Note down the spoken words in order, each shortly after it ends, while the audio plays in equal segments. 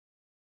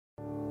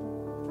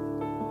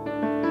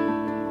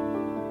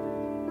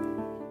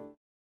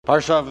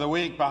Parsha of the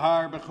week,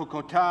 Bahar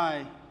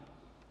Bechukotai,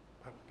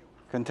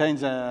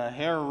 contains a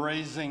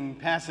hair-raising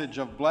passage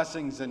of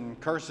blessings and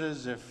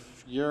curses.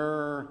 If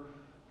you're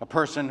a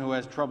person who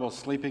has trouble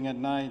sleeping at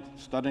night,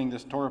 studying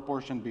this Torah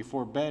portion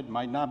before bed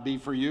might not be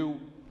for you.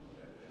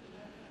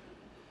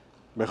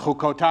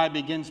 Bechukotai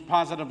begins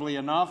positively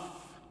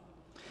enough.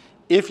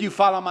 If you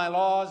follow my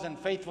laws and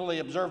faithfully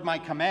observe my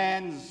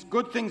commands,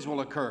 good things will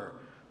occur.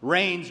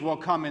 Rains will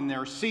come in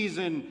their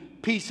season,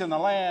 peace in the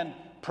land,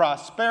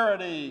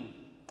 prosperity,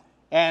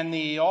 and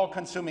the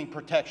all-consuming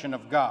protection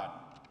of God.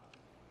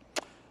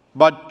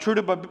 But true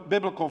to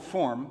biblical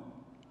form,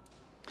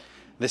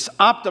 this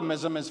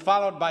optimism is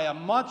followed by a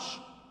much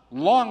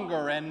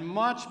longer and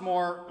much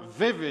more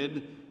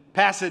vivid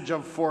passage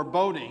of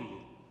foreboding,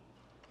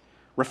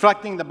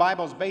 reflecting the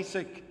Bible's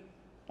basic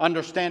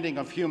understanding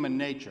of human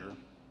nature,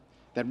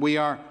 that we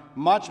are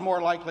much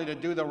more likely to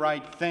do the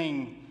right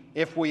thing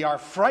if we are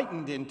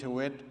frightened into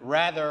it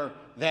rather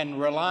than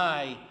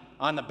rely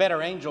on the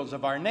better angels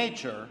of our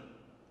nature.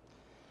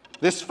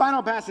 This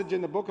final passage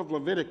in the book of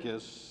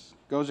Leviticus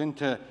goes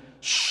into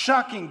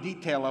shocking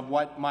detail of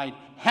what might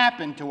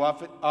happen to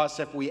us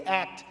if we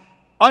act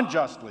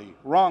unjustly,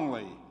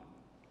 wrongly.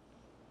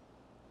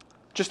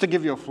 Just to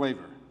give you a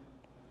flavor,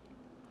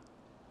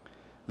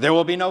 there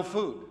will be no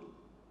food.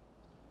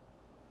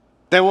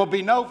 There will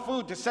be no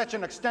food to such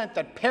an extent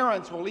that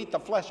parents will eat the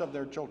flesh of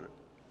their children.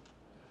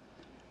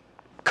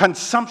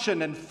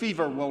 Consumption and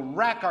fever will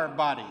rack our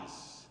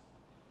bodies.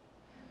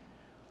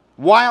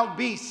 Wild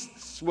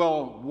beasts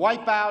will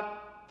wipe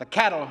out the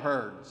cattle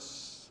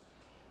herds.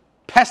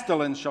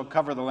 Pestilence shall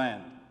cover the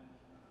land.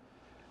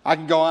 I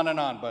can go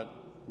on, but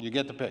you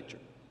get the picture.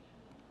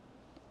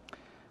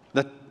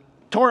 The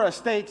Torah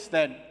states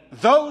that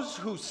those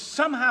who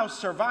somehow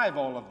survive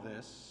all of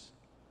this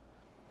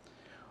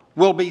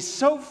will be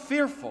so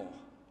fearful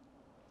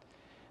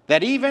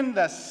that even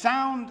the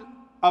sound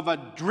of a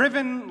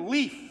driven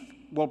leaf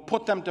will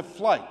put them to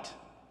flight.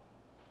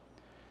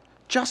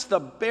 Just the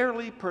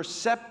barely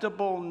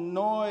perceptible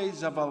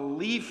noise of a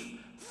leaf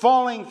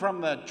falling from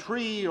the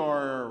tree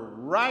or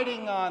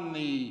riding on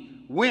the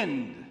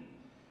wind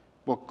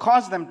will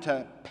cause them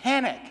to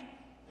panic,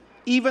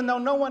 even though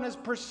no one is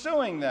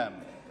pursuing them.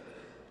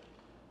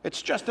 It's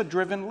just a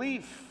driven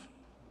leaf.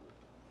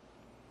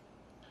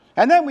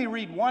 And then we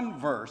read one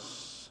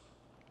verse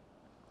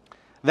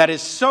that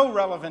is so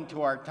relevant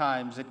to our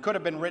times, it could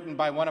have been written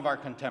by one of our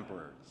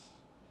contemporaries.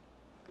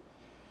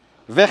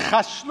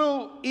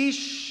 V'chashlu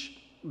ish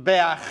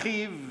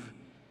be'achiv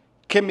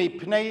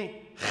kemipnei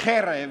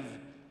cherev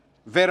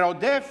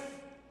verodef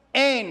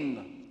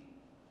ein.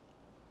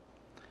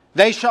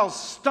 They shall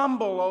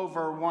stumble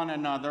over one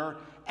another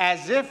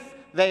as if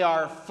they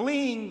are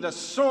fleeing the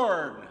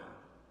sword,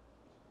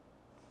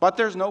 but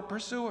there's no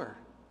pursuer.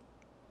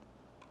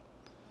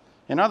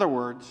 In other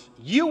words,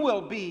 you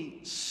will be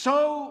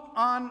so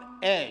on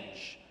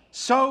edge,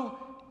 so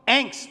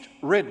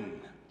angst-ridden,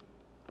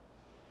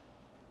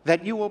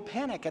 that you will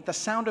panic at the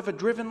sound of a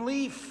driven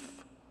leaf.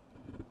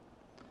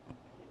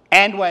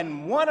 And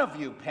when one of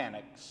you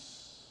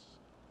panics,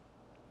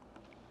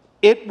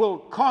 it will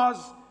cause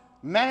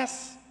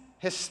mass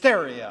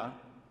hysteria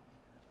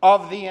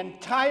of the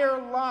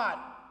entire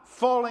lot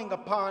falling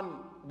upon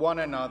one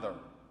another.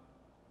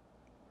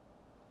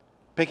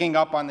 Picking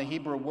up on the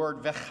Hebrew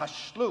word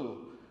vechashlu,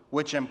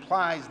 which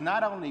implies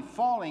not only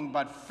falling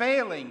but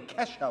failing,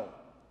 keshel.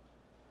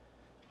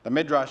 The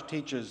Midrash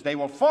teaches they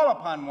will fall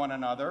upon one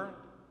another.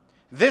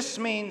 This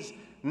means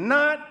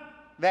not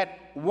that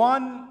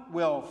one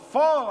will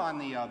fall on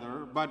the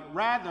other, but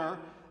rather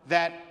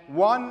that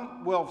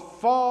one will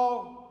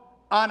fall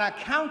on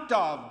account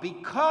of,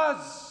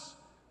 because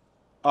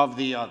of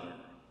the other.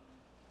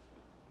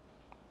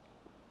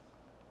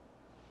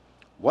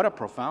 What a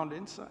profound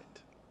insight.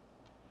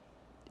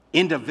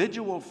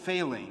 Individual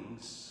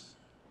failings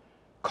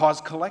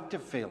cause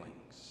collective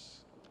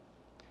failings,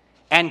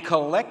 and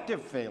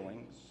collective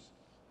failings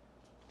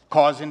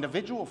cause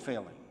individual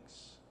failings.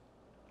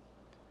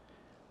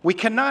 We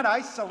cannot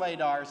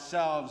isolate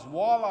ourselves,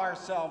 wall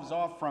ourselves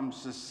off from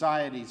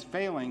society's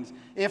failings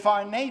if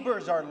our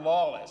neighbors are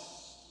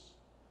lawless.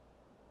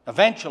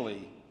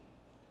 Eventually,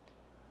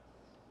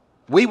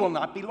 we will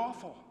not be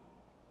lawful.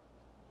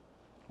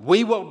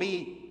 We will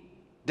be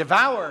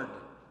devoured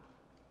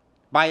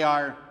by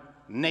our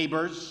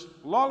neighbors'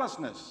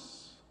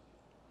 lawlessness.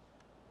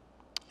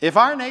 If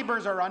our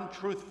neighbors are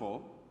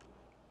untruthful,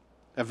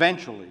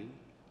 eventually,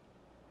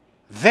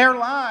 their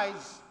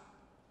lies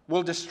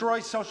will destroy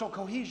social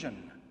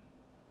cohesion.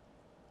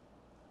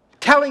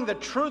 Telling the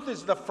truth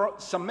is the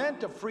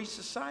cement of free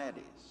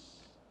societies.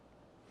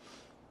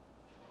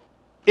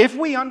 If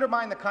we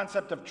undermine the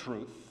concept of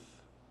truth,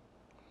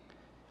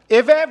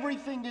 if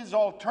everything is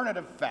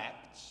alternative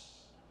facts,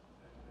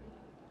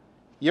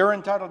 you're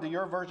entitled to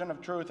your version of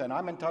truth and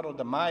I'm entitled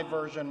to my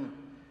version,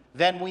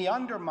 then we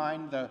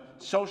undermine the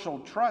social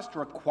trust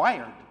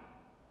required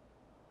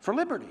for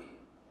liberty.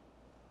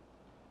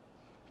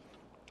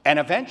 And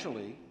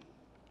eventually,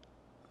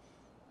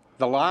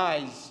 the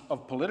lies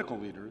of political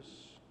leaders,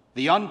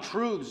 the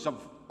untruths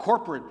of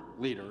corporate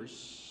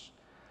leaders,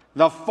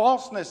 the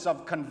falseness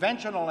of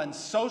conventional and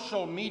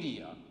social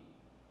media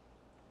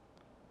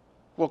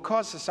will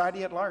cause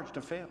society at large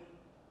to fail.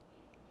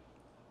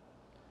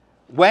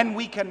 When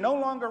we can no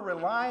longer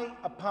rely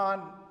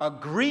upon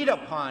agreed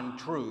upon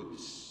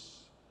truths,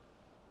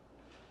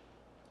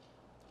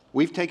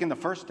 we've taken the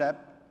first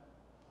step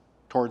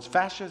towards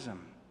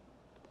fascism,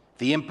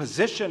 the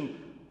imposition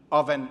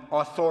of an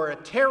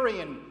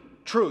authoritarian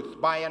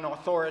truth by an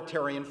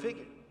authoritarian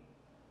figure.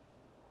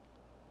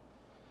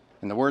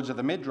 In the words of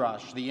the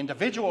Midrash, the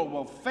individual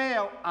will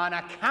fail on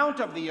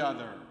account of the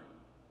other.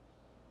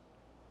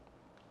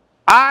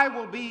 I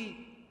will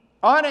be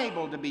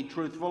unable to be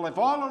truthful if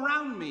all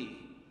around me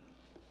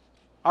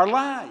are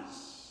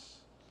lies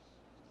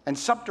and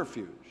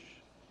subterfuge.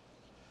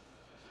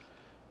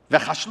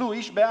 V'chashlu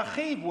ish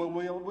be'achiv,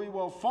 we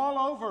will fall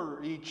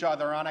over each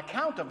other on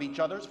account of each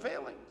other's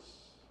failings.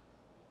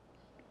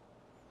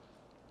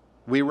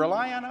 We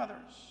rely on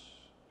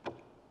others.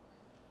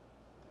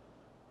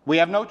 We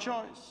have no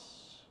choice.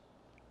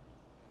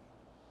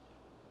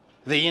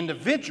 The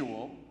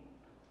individual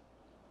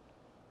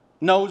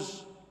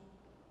knows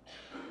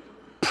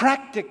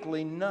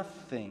practically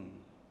nothing.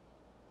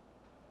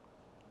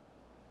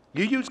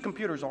 You use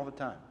computers all the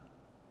time.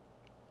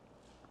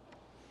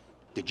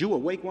 Did you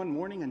awake one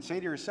morning and say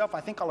to yourself,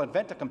 I think I'll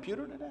invent a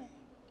computer today?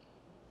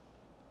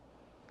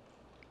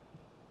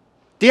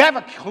 Do you have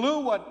a clue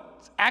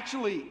what's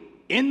actually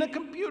in the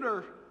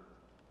computer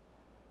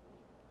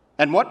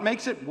and what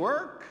makes it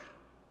work?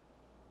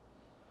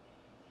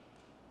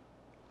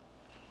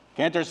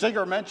 Cantor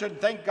Singer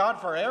mentioned, thank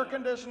God for air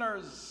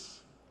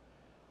conditioners.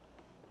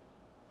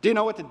 Do you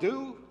know what to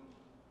do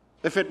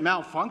if it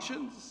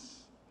malfunctions?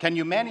 Can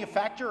you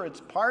manufacture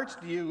its parts?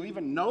 Do you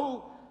even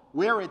know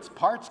where its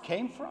parts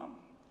came from?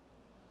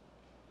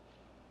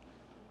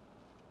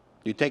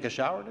 Do you take a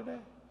shower today?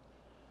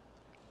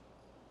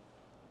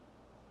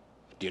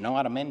 Do you know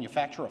how to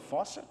manufacture a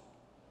faucet?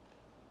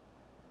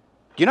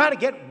 Do you know how to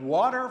get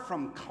water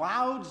from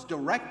clouds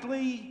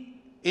directly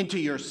into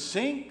your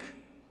sink?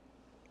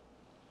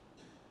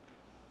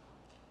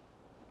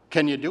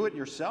 Can you do it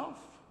yourself?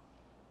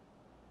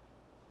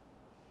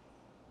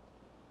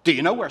 Do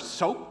you know where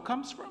soap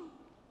comes from?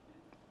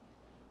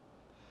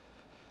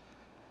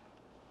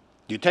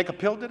 Do you take a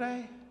pill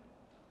today?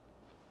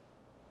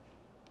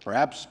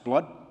 Perhaps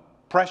blood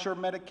pressure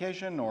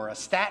medication or a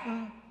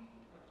statin?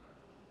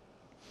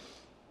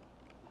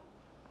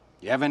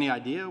 Do you have any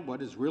idea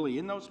what is really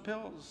in those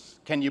pills?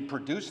 Can you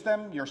produce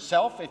them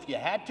yourself if you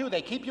had to?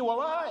 They keep you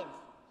alive.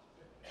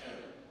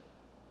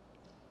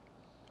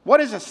 What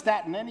is a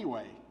statin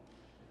anyway?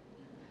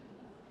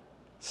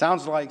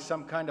 Sounds like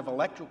some kind of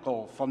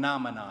electrical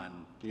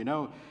phenomenon. You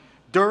know,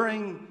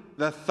 during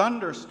the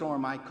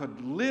thunderstorm, I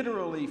could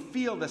literally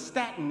feel the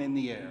statin in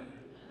the air.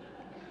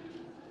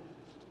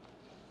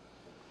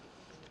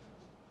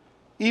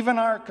 Even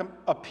our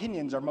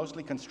opinions are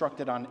mostly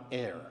constructed on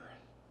air.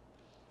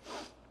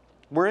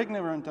 We're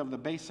ignorant of the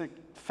basic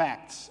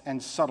facts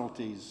and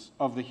subtleties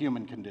of the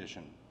human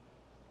condition.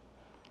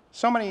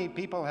 So many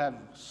people have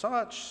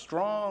such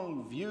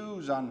strong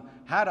views on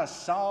how to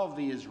solve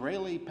the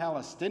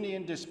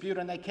Israeli-Palestinian dispute,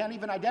 and they can't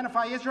even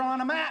identify Israel on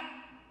a map.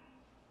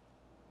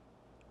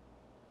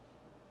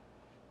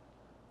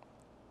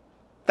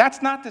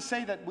 That's not to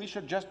say that we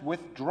should just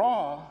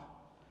withdraw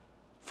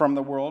from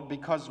the world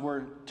because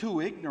we're too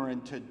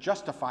ignorant to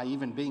justify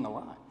even being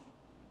alive.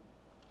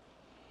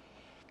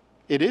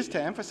 It is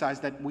to emphasize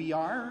that we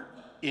are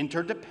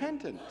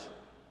interdependent.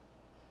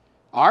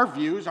 Our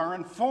views are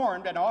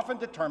informed and often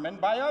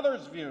determined by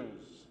others'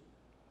 views.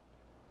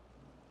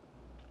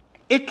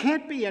 It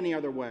can't be any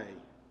other way.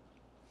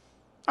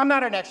 I'm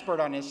not an expert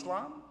on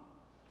Islam.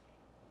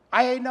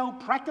 I know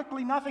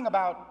practically nothing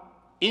about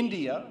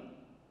India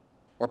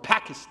or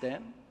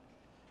Pakistan.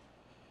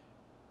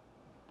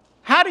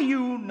 How do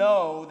you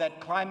know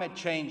that climate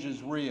change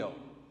is real,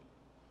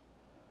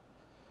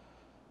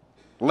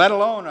 let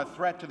alone a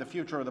threat to the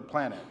future of the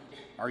planet?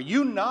 Are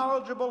you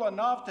knowledgeable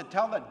enough to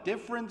tell the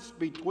difference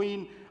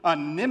between a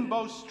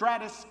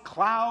nimbostratus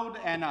cloud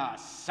and a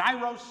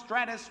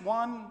cirrostratus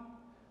one,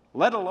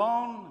 let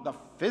alone the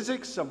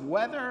physics of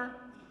weather?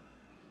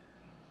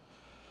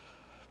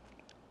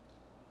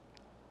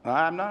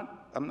 I'm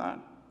not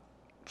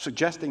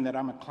suggesting that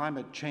I'm a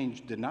climate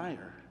change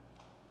denier,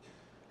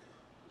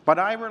 but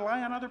I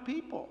rely on other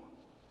people.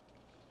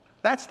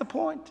 That's the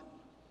point.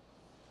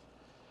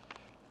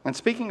 And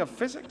speaking of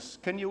physics,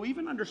 can you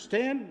even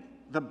understand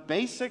the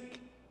basic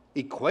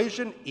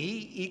equation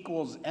E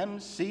equals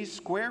mc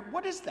squared?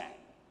 What is that?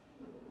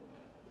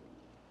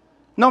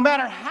 No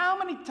matter how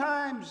many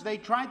times they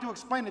tried to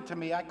explain it to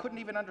me, I couldn't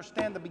even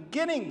understand the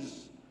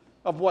beginnings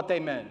of what they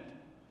meant.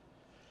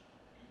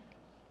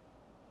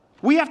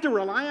 We have to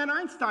rely on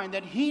Einstein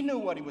that he knew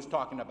what he was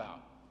talking about.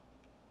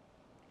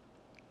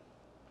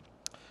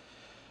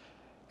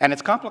 And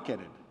it's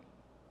complicated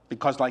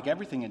because, like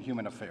everything in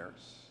human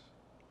affairs,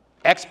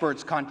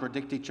 experts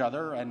contradict each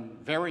other, and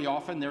very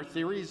often their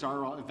theories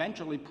are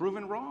eventually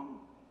proven wrong.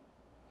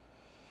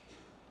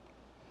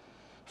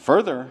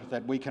 Further,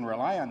 that we can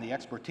rely on the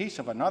expertise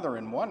of another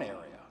in one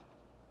area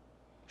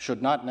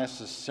should not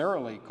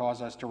necessarily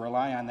cause us to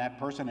rely on that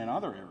person in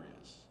other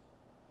areas.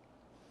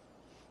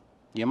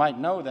 You might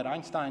know that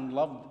Einstein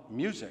loved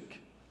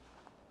music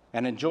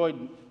and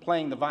enjoyed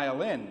playing the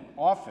violin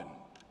often.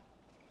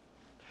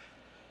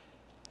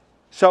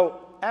 So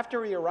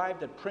after he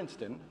arrived at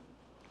Princeton,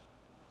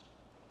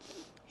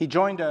 he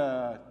joined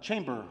a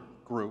chamber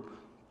group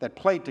that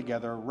played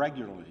together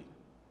regularly.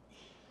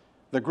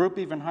 The group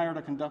even hired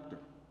a conductor.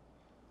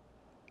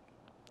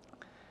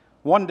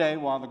 One day,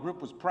 while the group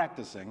was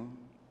practicing,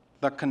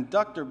 the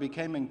conductor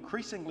became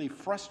increasingly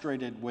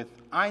frustrated with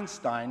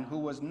Einstein, who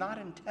was not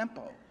in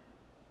tempo.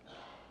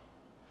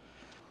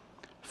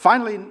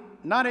 Finally,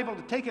 not able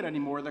to take it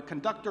anymore, the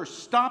conductor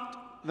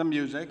stopped the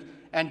music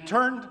and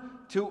turned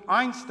to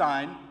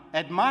Einstein,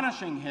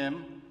 admonishing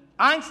him,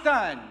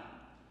 "Einstein,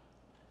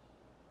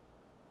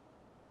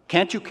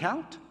 can't you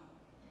count?"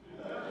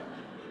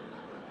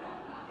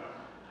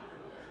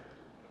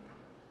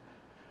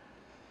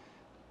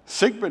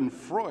 Sigmund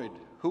Freud,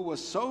 who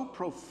was so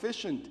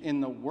proficient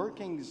in the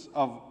workings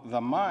of the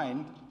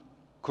mind,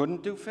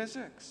 couldn't do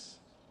physics.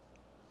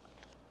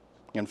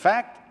 In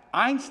fact,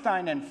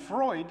 Einstein and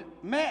Freud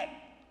met.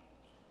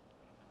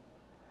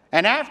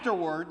 And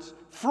afterwards,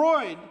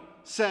 Freud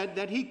said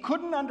that he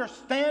couldn't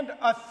understand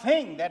a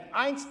thing that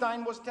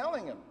Einstein was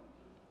telling him.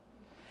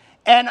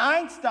 And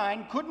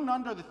Einstein couldn't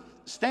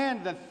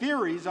understand the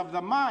theories of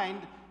the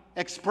mind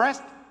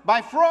expressed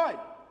by Freud.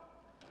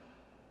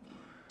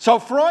 So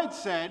Freud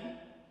said,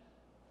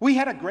 "We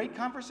had a great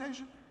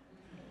conversation."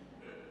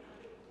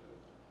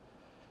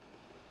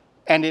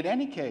 And in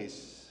any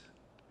case,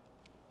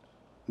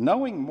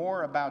 knowing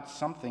more about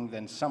something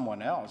than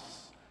someone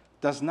else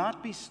does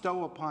not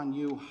bestow upon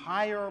you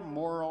higher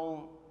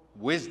moral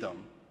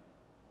wisdom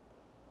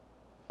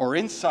or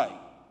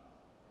insight.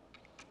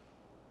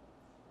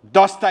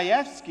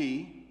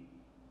 Dostoevsky,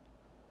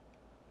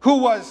 who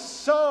was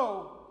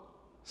so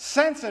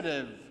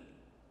sensitive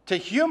to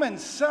human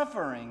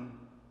suffering,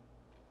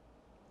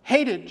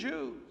 hated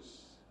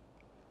Jews.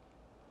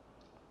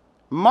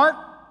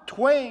 Mark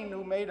Twain,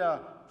 who made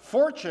a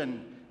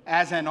fortune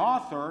as an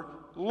author,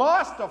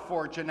 lost a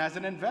fortune as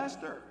an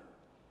investor.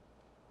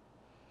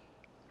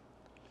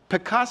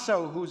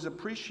 Picasso, whose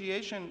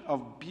appreciation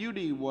of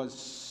beauty was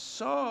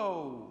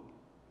so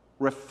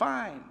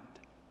refined,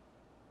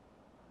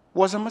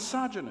 was a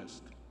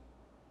misogynist.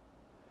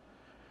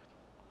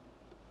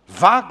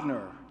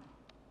 Wagner,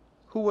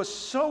 who was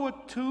so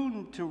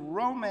attuned to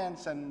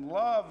romance and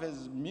love,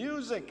 his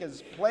music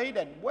is played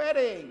at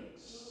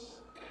weddings.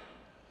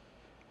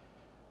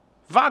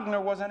 Wagner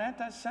was an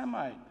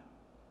anti-Semite.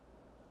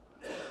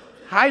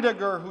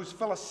 Heidegger, whose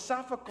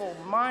philosophical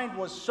mind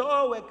was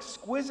so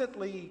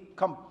exquisitely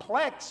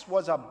complex,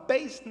 was a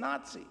base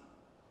Nazi.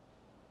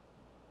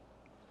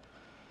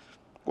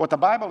 What the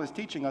Bible is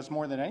teaching us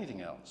more than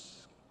anything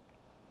else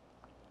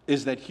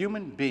is that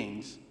human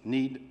beings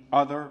need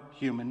other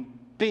human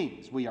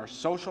beings. We are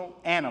social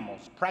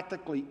animals.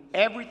 Practically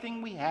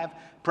everything we have,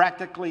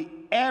 practically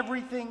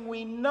everything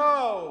we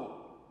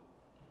know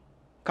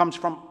comes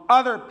from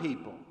other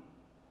people.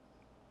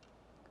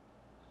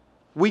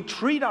 We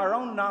treat our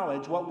own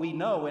knowledge, what we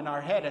know in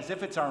our head, as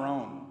if it's our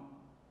own.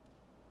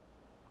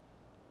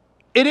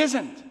 It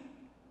isn't.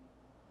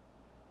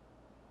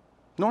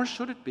 Nor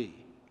should it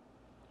be.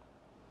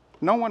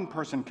 No one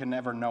person can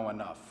ever know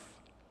enough.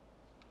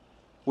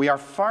 We are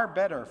far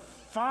better,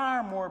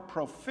 far more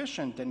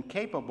proficient and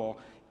capable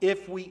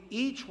if we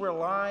each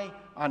rely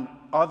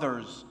on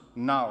others'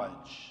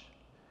 knowledge.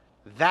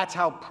 That's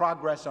how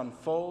progress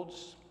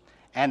unfolds.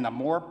 And the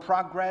more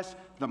progress,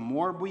 the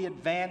more we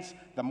advance,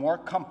 the more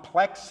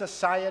complex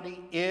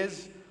society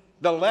is,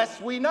 the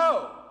less we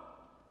know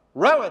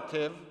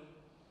relative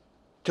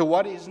to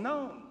what is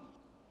known.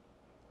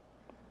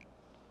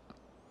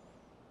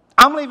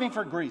 I'm leaving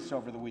for Greece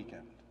over the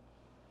weekend.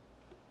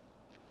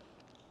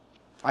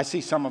 I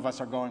see some of us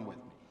are going with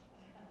me.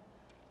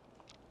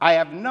 I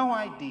have no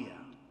idea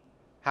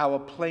how a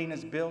plane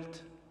is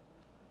built,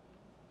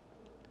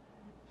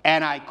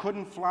 and I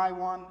couldn't fly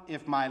one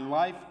if my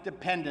life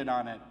depended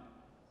on it.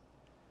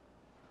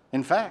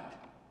 In fact,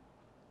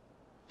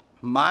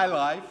 my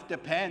life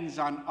depends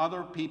on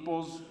other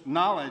people's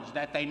knowledge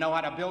that they know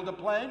how to build a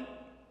plane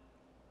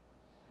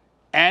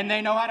and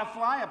they know how to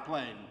fly a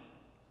plane.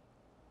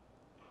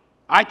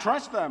 I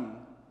trust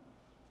them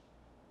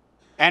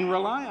and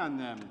rely on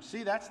them.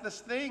 See, that's this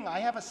thing.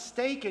 I have a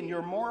stake in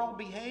your moral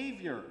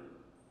behavior.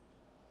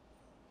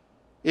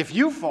 If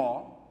you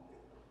fall,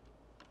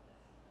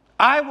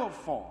 I will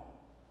fall.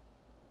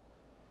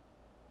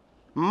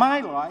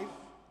 My life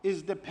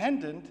is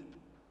dependent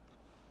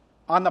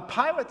on the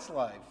pilot's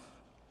life.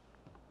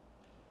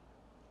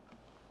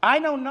 I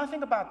know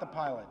nothing about the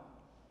pilot,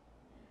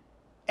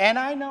 and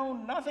I know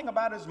nothing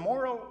about his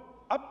moral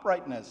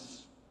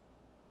uprightness.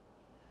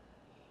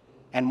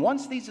 And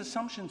once these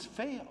assumptions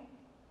fail,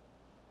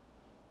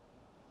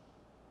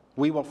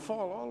 we will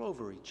fall all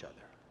over each other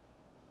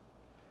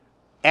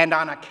and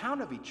on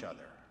account of each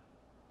other.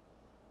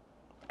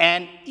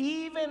 And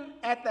even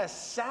at the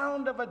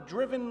sound of a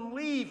driven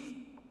leaf,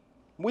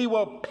 we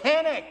will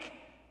panic.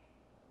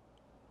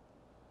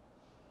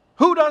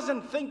 Who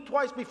doesn't think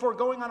twice before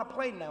going on a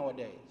plane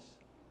nowadays?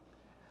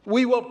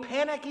 We will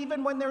panic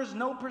even when there's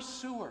no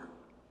pursuer,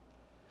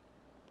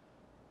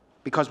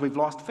 because we've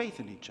lost faith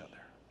in each other.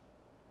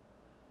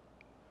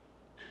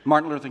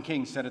 Martin Luther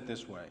King said it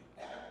this way: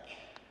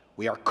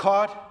 we are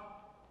caught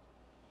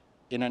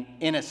in an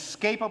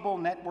inescapable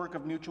network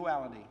of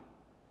mutuality,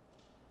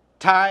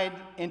 tied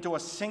into a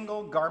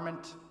single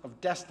garment of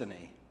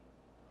destiny.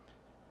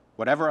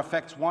 Whatever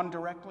affects one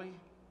directly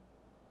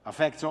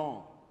affects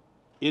all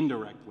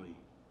indirectly.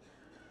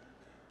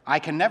 I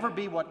can never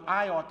be what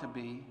I ought to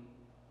be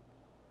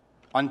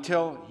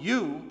until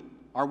you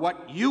are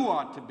what you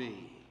ought to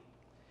be.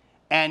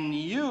 And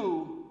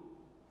you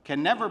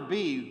can never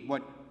be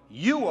what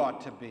you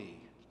ought to be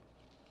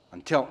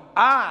until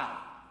I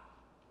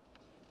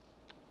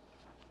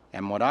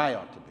am what I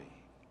ought to be.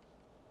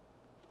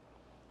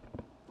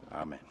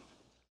 Amen.